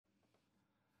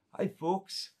Hi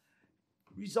folks,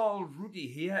 Resolve Rudy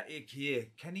here,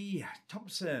 aka Kenny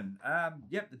Thompson.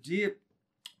 Today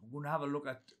we're going to have a look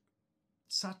at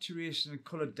saturation and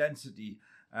color density.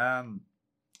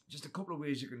 Just a couple of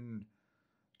ways you can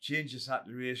change your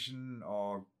saturation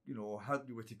or help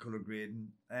you with your color grading.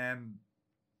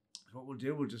 What we'll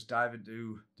do, we'll just dive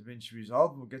into DaVinci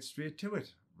Resolve and we'll get straight to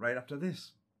it right after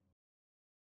this.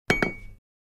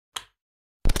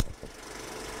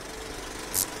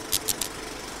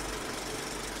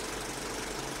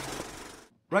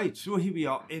 Right, so here we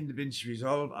are in DaVinci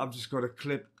Resolve. I've just got a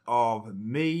clip of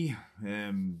me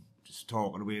just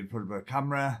talking away in front of a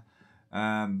camera.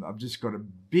 I've just got a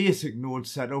basic node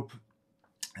set up,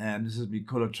 and this is my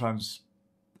color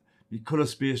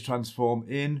space transform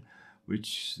in,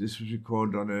 which this was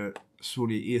recorded on a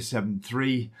Sony A7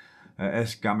 III,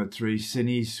 S Gamma 3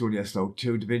 Cine, Sony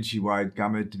S-Log2, DaVinci Wide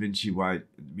Gamma, DaVinci Wide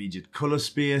Immediate Color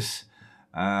Space,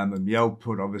 and the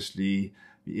output obviously.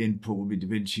 The input will be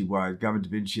DaVinci Wide Gamma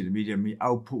DaVinci Intermediate. My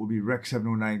output will be Rec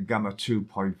 709 Gamma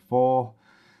 2.4.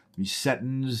 My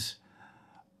settings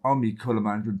on my color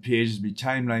management pages, my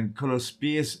timeline color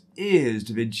space is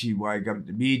DaVinci Wide Gamma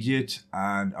Intermediate,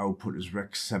 and output is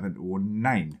Rec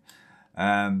 709.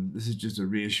 This is just a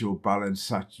ratio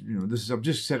balance. I've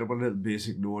just set up a little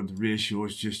basic node. The ratio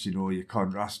is just your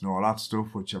contrast and all that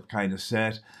stuff, which I've kind of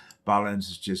set.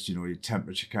 Balance is just your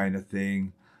temperature kind of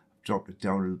thing. Drop it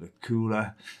down a little bit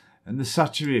cooler. And the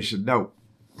saturation. Now,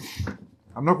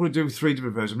 I'm not going to do 3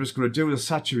 different versions. I'm just going to do the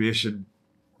saturation.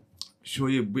 Show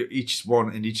you each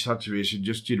one in each saturation.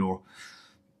 Just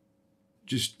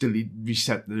delete,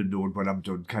 reset the node when I'm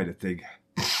done, kind of thing.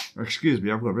 Excuse me,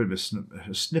 I've got a bit of a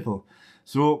sniffle.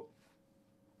 So,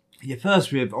 your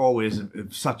first way of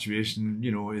saturation,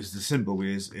 is the simple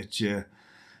ways. It's your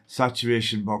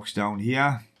saturation box down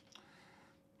here.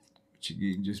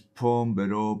 You can just pump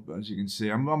it up. As you can see,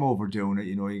 I'm overdoing it.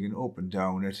 You can up and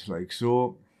down it like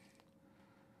so.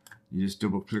 You just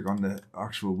double click on the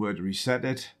actual word to reset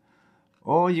it,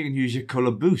 or you can use your color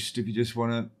boost if you just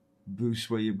want to boost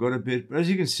where you've got a bit. But as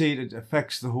you can see, it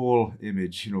affects the whole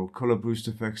image. Color boost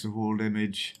affects the whole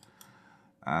image,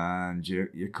 and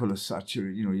your color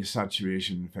your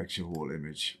saturation affects your whole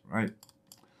image, right?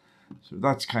 So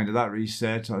that's kind of that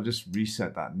reset. I'll just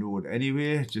reset that node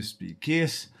anyway, just be in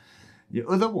case. The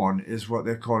other one is what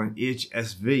they're calling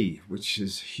HSV, which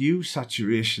is hue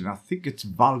saturation. I think it's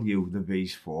value the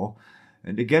V's for.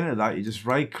 And to get into that, you just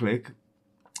right click,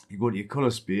 you go to your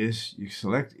color space, you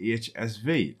select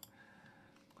HSV.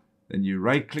 Then you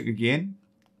right click again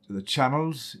to the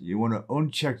channels. You want to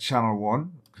uncheck channel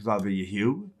 1 because that'll be your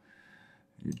hue.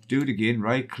 You do it again,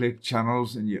 right click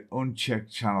channels, and you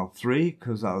uncheck channel 3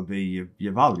 because that'll be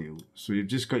your value. So you've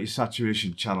just got your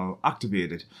saturation channel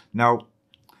activated. Now,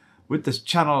 with this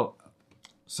channel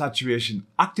saturation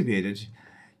activated,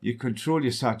 you control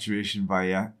your saturation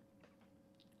via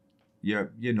your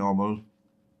normal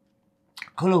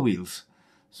color wheels.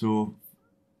 So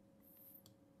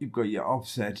you've got your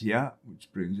offset here,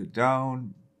 which brings it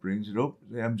down, brings it up.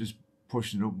 I'm just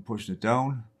pushing it up and pushing it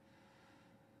down.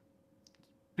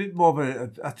 Bit more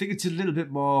of I think it's a little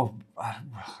bit more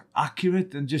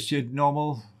accurate than just your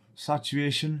normal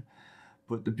saturation.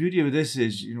 But the beauty of this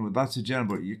is, that's a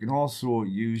general, but you can also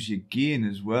use your gain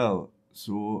as well.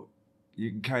 So you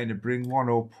can kind of bring one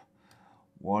up,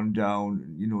 one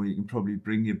down. You can probably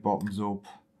bring your bottoms up.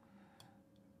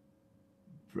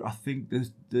 I think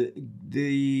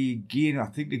the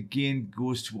gain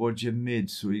goes towards your mid.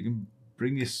 So you can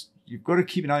bring you've got to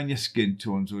keep an eye on your skin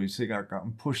tone. So you see, I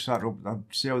can push that up.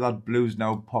 See how that blue's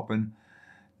now popping.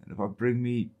 And if I bring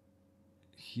the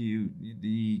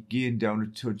gain down a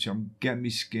touch, I'm getting my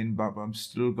skin back, but I'm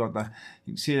still got that.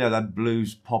 You can see how that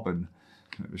blue's popping.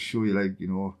 I'll show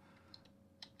you,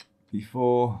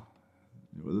 before,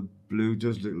 the blue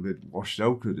does a little bit washed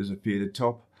out because there's a faded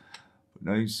top. But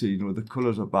now you can see, the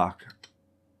colours are back.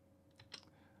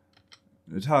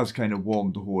 It has kind of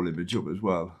warmed the whole image up as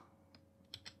well.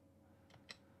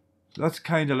 So that's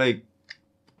kind of like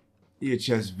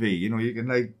HSV. You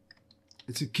can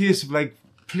it's a case of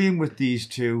playing with these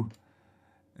two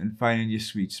and finding your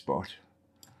sweet spot.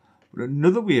 But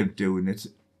another way of doing it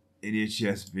in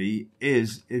HSV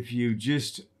is if you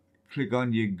just click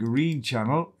on your green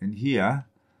channel in here,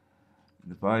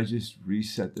 and if I just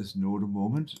reset this node a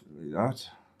moment, like that,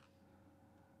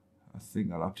 I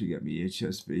think I'll have to get my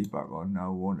HSV back on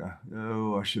now, won't I?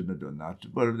 Oh, I shouldn't have done that.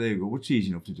 But there you go, it's easy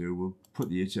enough to do. We'll put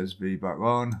the HSV back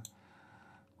on,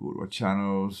 go to our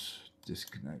channels,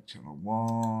 disconnect channel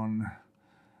 1,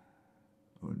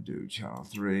 undo channel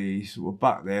 3. So we're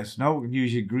back there. So now we can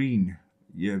use your green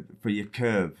for your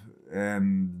curve.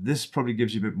 This probably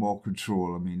gives you a bit more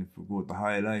control. I mean, if we go to the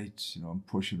highlights, you know, I'm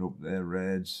pushing up there,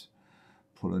 reds,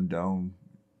 pulling down,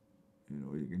 you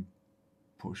know, you can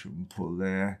push up and pull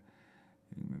there.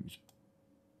 You can maybe just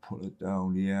pull it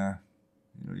down here.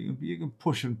 You know, you can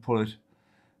push and pull it.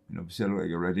 You know, obviously I look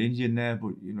like a red Indian there,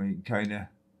 but you know, you can kind of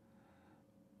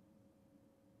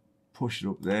push it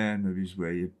up there, and maybe it's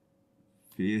where your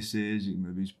face is. You can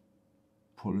maybe just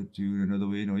pull it down another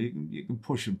way. You know, you can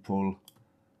push and pull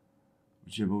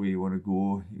whichever way you want to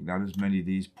go. You can add as many of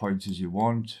these points as you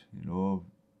want. You know,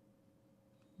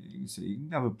 you can see, you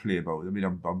can have a play about it. I mean,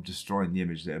 I'm destroying the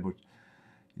image there, but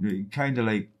you know, you can kind of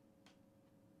like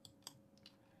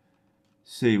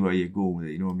see where you're going with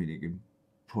it. You know what I mean? You can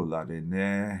pull that in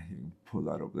there. You can pull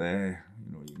that up there.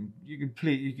 You know, you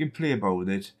can play about with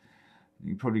it.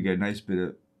 You can probably get a nice bit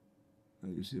of.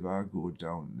 You see if I go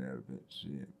down there a bit.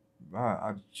 See,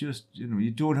 I just, you know,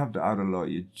 you don't have to add a lot.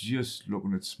 You're just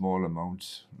looking at small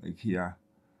amounts like here.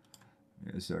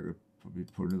 Yeah, so I could probably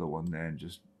put another one there and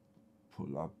just pull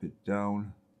that bit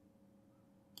down.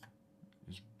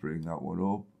 Just bring that one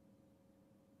up.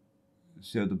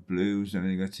 See how the blues and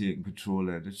everything are taking control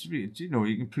there. It's really, you know,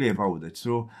 you can play about with it.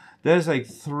 So there's like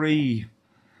 3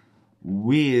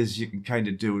 ways you can kind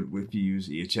of do it if you use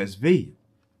HSV.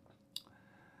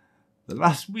 The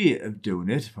last way of doing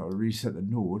it, if I reset the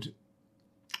node,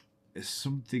 is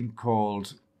something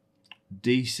called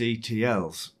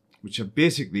DCTLs, which are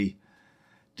basically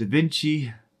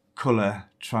DaVinci Color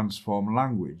Transform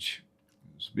Language.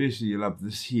 So basically you'll have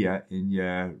this here in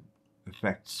your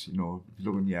effects. You know, if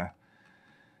you look in your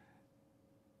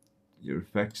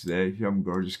effects there, if you haven't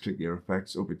got it, just click your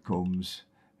effects, up it comes,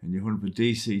 and you're hunting for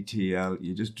DCTL,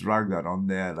 you just drag that on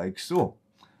there like so.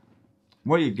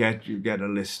 What you get a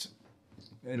list.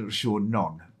 It'll show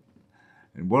none.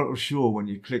 And what it'll show when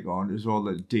you click on is all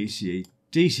the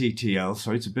DCTL,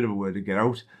 so it's a bit of a word to get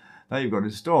out, that you've got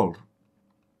installed.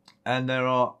 And there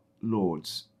are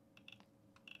loads.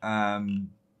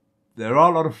 There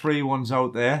are a lot of free ones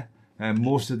out there, and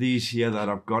most of these here that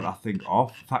I've got, I think,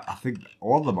 off. In fact, I think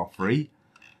all of them are free.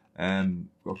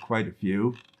 Got quite a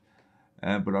few.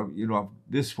 But you know,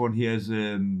 this one here is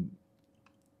the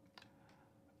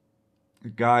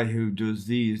guy who does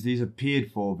these. These are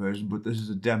paid for version, but this is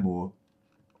a demo.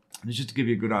 And it's just to give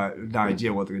you a good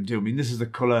idea what they're going to do. I mean, this is the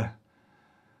color,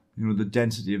 you know, the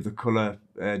density of the color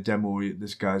demo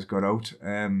this guy's got out.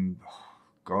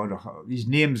 God, his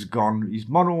name's gone. He's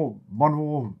Mono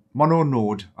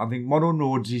Node. I think Mono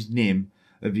Node's his name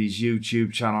of his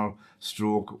YouTube channel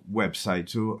stroke website.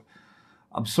 So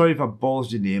I'm sorry if I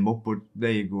ballsed your name up, but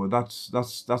there you go. That's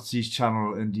his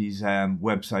channel and his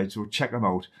website. So check him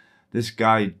out. This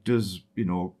guy does, you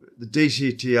know, the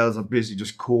DCTLs are basically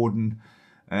just coding,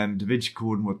 DaVinci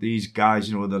coding what these guys,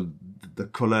 you know, the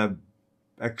color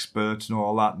experts and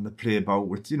all that, and they play about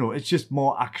with, you know, it's just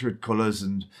more accurate colors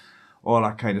and all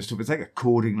that kind of stuff. It's like a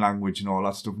coding language and all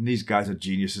that stuff. And these guys are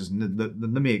geniuses, and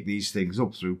they make these things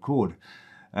up through code.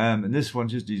 And this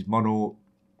one's just his mono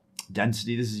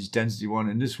density. This is his density one,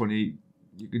 and this one you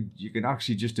can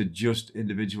actually just adjust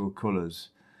individual colors.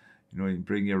 You know, you can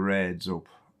bring your reds up.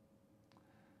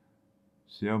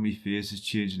 See how my face is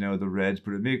changing now, the reds,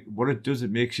 but what it does, it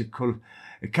makes your colour,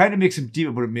 it kind of makes them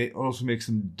deeper, but it also makes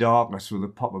them darker, so they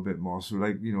pop a bit more. So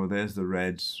like, you know, there's the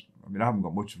reds. I mean, I haven't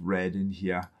got much red in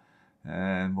here. What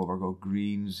have I got?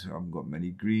 Greens. I haven't got many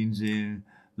greens in.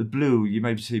 The blue, you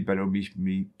might see better on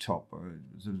me top.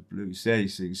 The blue, so you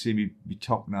can see me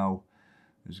top now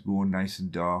is going nice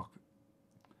and dark.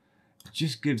 It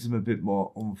just gives them a bit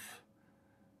more oomph.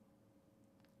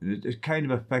 And it kind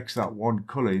of affects that one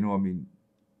colour, you know what I mean?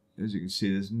 As you can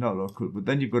see, there's not a lot of colour, but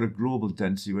then you've got a global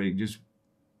density where you can just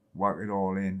whack it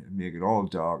all in and make it all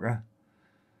darker.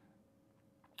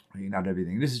 You can add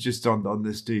everything. This is just on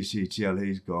this DCTL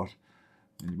he's got.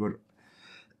 And you've got,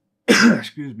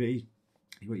 excuse me,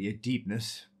 you've got your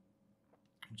deepness,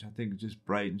 which I think just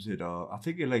brightens it. Or I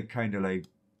think you like kind of like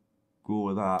go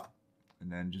with that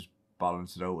and then just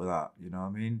balance it out with that. You know what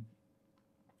I mean?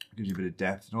 Gives you a bit of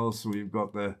depth, and also you've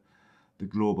got the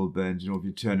global blend. You know, if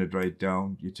you turn it right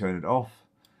down, you turn it off,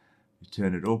 you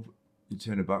turn it up, you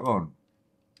turn it back on.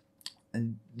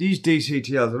 And these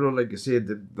DCTLs, I don't like I said,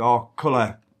 they are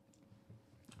colour,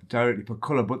 directly for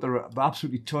colour, but there are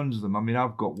absolutely tons of them. I mean,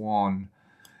 I've got one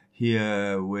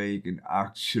here where you can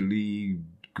actually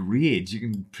grade. You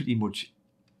can pretty much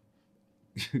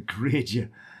grade your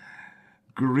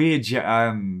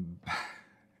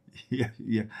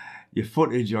your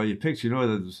footage or your picture. You know,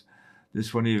 there's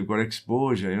this one here, you've got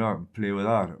exposure, you know, I can play with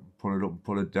that. Pull it up and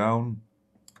pull it down.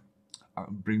 I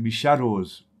can bring me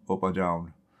shadows up or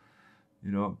down.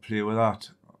 You know, play with that.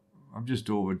 I'm just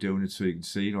overdoing it so you can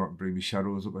see. You know, I can bring my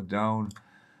shadows up and down.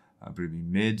 I bring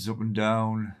my mids up and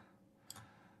down.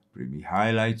 Bring my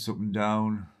highlights up and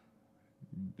down.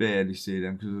 Barely see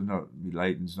them because my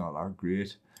lighting's not that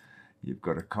great. You've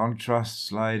got a contrast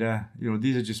slider. You know,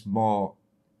 these are just more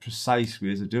precise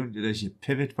ways of doing it. There's your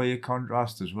pivot for your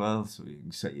contrast as well, so you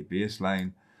can set your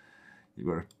baseline. You've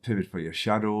got a pivot for your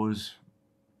shadows.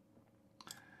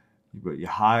 You've got your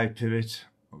high pivot,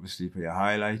 obviously for your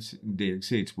highlights. You can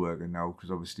see it's working now because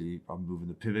obviously I'm moving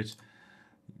the pivot.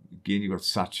 Again, you've got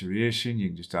saturation. You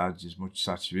can just add as much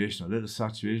saturation or little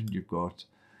saturation. You've got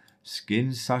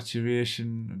skin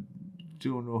saturation. I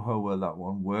don't know how well that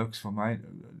one works for mine.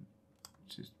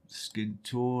 Just skin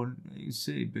tone. You can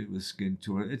see a bit with skin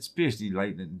tone. It's basically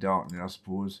lightening and darkening, I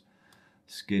suppose.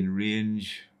 Skin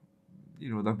range.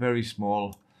 You know, they're very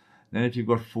small. Then if you've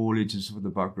got foliage and stuff in the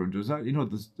background, you know,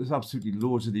 there's absolutely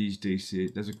loads of these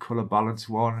DC. There's a colour balance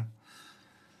one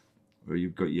where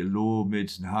you've got your low,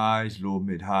 mids and highs, low,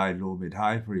 mid, high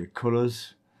for your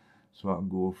colours. So I can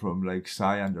go from like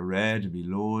cyan to red and be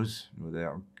lows. You know, there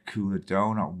I can cool it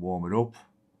down, I can warm it up.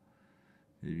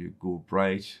 If you go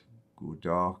bright, go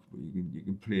dark, but you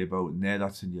can play about in there.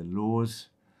 That's in your lows.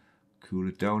 Cool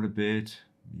it down a bit.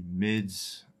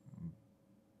 Mids,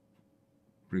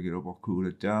 bring it up or cool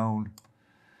it down.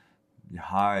 Your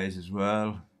highs as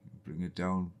well, bring it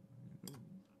down.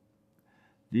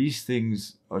 These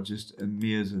things are just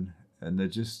amazing, and they're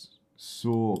just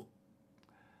so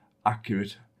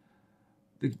accurate.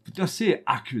 I say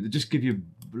accurate, they just give you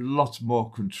lots more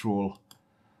control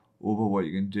over what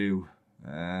you can do.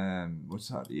 What's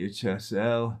that? The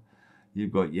HSL.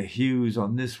 You've got your hues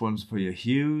on this one's for your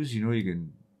hues. You know, you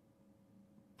can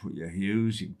put your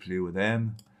hues, you can play with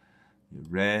them. Your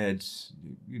reds,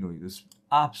 you know, there's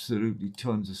absolutely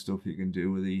tons of stuff you can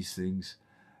do with these things.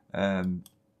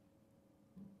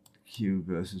 Hue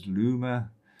versus Luma.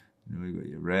 You know, you got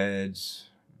your reds,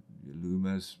 your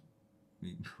Lumas. I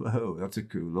mean, whoa, that's a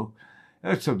cool look.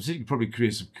 So you can probably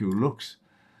create some cool looks.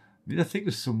 I mean, I think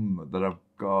there's some that I've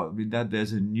got. I mean,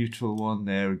 there's a neutral one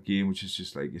there again, which is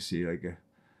just like you see, like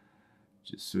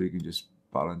just so you can just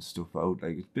balance stuff out.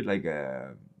 Like it's a bit like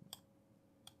a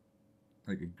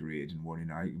gradient one. You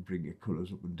know, you can bring your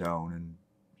colours up and down and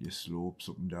your slopes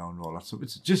up and down and all that stuff.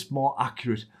 It's just more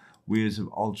accurate ways of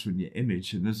altering your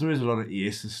image. And there is a lot of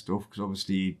Aces stuff because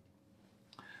obviously,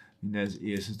 I mean, there's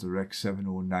Aces Direct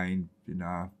 709. You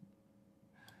know,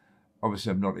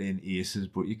 obviously I'm not in Aces,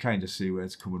 but you kind of see where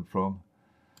it's coming from.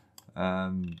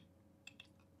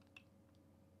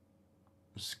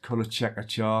 There's colour checker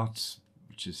charts,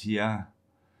 which is here.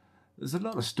 There's a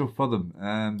lot of stuff for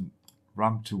them.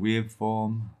 Ramp to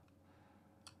waveform.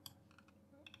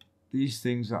 These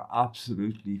things are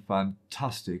absolutely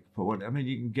fantastic. For what I mean,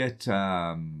 you can get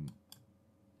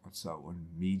what's that one?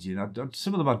 Median.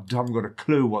 Some of them I haven't got a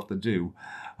clue what to do. You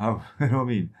know what I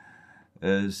mean?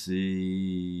 There's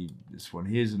this one.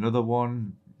 Here's another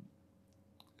one.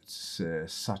 It's a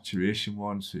saturation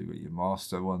one. So you've got your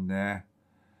master one there.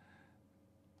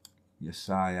 Your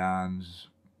cyans.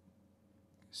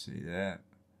 See there.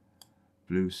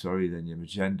 Blue, sorry, then your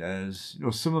magentas. You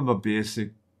know, some of them are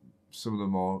basic, some of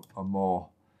them are more,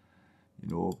 you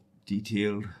know,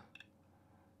 detailed.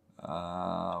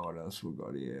 What else we've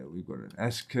got here? We've got an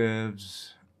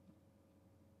S-curves,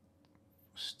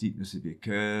 steepness of your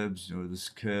curves. You know, there's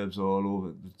curves all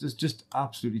over. There's just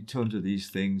absolutely tons of these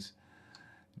things.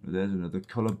 You know, there's another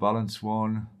color balance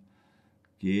one.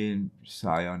 Again,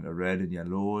 cyan to red and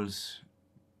yellows.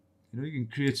 You know, you can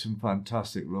create some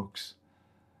fantastic looks.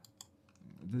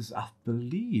 I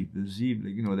believe there's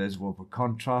even, you know, there's one for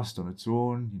contrast on its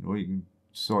own. You know, you can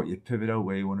sort your pivot out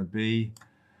where you want to be,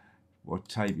 what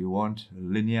type you want, a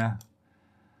linear.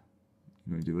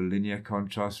 You know, do a linear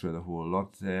contrast with a whole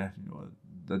lot there. You know,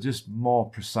 they're just more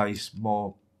precise,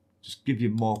 just give you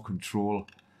more control.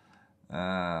 If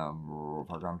I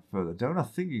go further down, I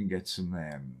think you can get some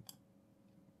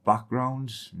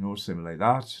backgrounds, you know, something like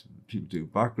that. People do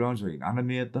backgrounds where you can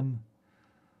animate them.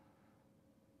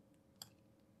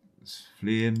 There's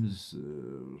flames,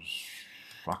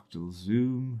 fractal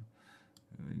zoom.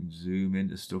 You can zoom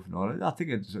into stuff and all that. I think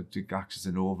it acts as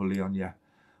an overlay on your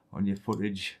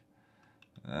footage.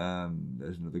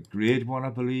 There's another grade one, I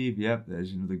believe. Yep,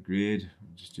 there's another grade.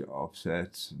 Just your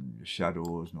offsets and your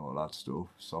shadows and all that stuff.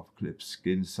 Soft clip,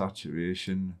 skin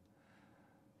saturation.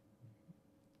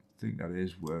 I think that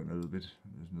is working a little bit.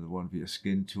 There's another one for your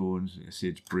skin tones. You see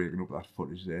it's breaking up that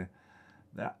footage there.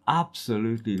 There are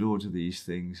absolutely loads of these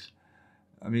things.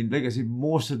 I mean, like I said,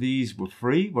 most of these were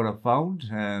free, what I found.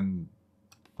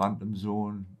 Phantom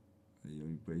Zone,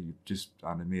 where you just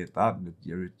animate that and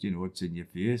you know, it's in your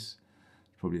face.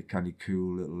 probably a kind of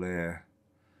cool little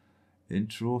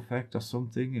intro effect or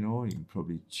something, you know. You can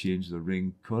probably change the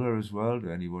ring color as well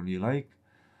to anyone you like.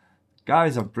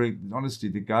 Guys that honestly,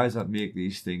 the guys that make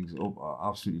these things up are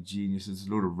absolutely geniuses. There's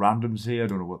a load of randoms here. I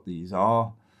don't know what these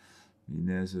are. I mean,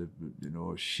 there's a, you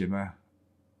know, a shimmer.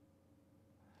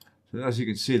 So as you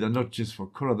can see, they're not just for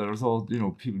color. There's all, you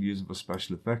know, people use them for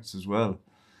special effects as well.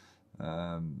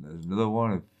 There's another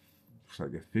one. It looks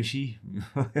like a fishy.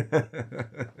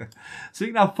 So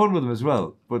you can have fun with them as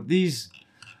well. But these,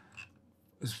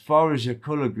 as far as your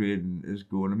color grading is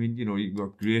going, I mean, you know, you've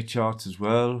got gray charts as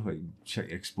well. Like, check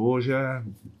exposure,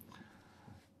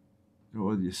 you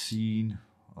know, your scene,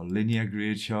 a linear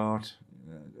gray chart.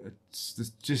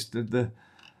 It's just they're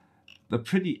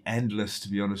pretty endless, to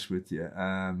be honest with you.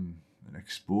 An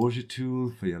exposure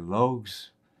tool for your logs.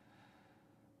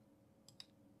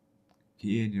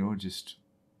 Again, you know, just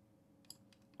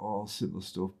all simple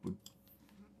stuff. But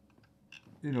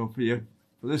you know,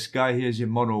 for this guy, here's your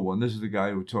mono one. This is the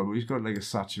guy we're talking about. He's got like a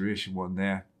saturation one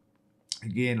there.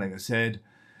 Again, like I said,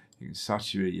 you can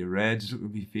saturate your reds. Look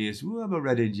at my face. Ooh, I have a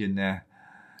red edge in there.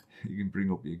 You can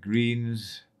bring up your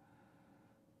greens.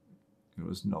 You know,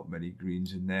 there's not many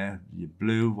greens in there. Your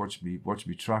blue. Watch me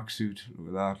tracksuit. Look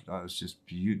at that. That's just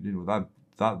beautiful. You know,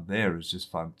 that there is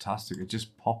just fantastic. It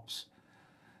just pops.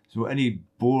 So any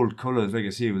bold colours, like I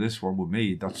say with this one with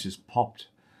me, that's just popped.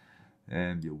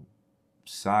 And your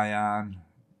cyan.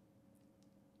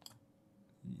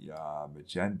 Yeah,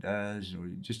 magentas, you know,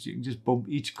 you can just bump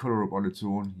each colour up on its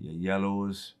own. Your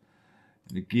yellows,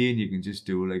 and again you can just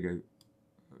do like a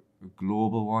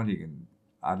global one. You can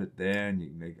add it there, and you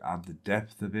can like add the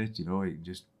depth of it. You know, you can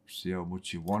just see how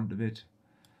much you want of it.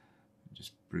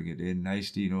 Just bring it in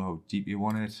nicely. You know how deep you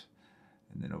want it,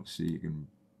 and then obviously you can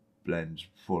blend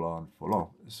full on, full off.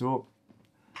 So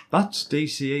that's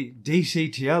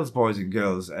DCTLs, boys and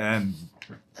girls.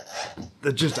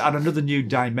 They just add another new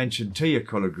dimension to your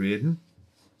colour grading.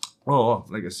 Or,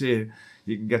 like I say,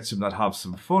 you can get some that have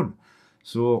some fun.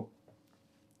 So,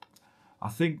 I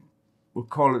think we'll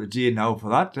call it a day now for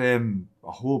that. I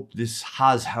hope this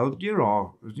has helped you,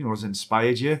 or, you know, has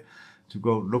inspired you to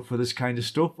go look for this kind of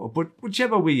stuff. But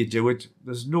whichever way you do it,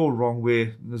 there's no wrong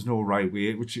way, there's no right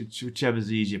way,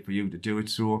 whichever's easier for you to do it.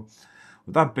 So,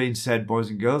 with that being said, boys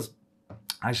and girls,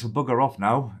 I shall bugger off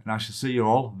now, and I shall see you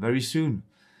all very soon.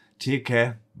 Take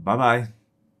care. Bye-bye.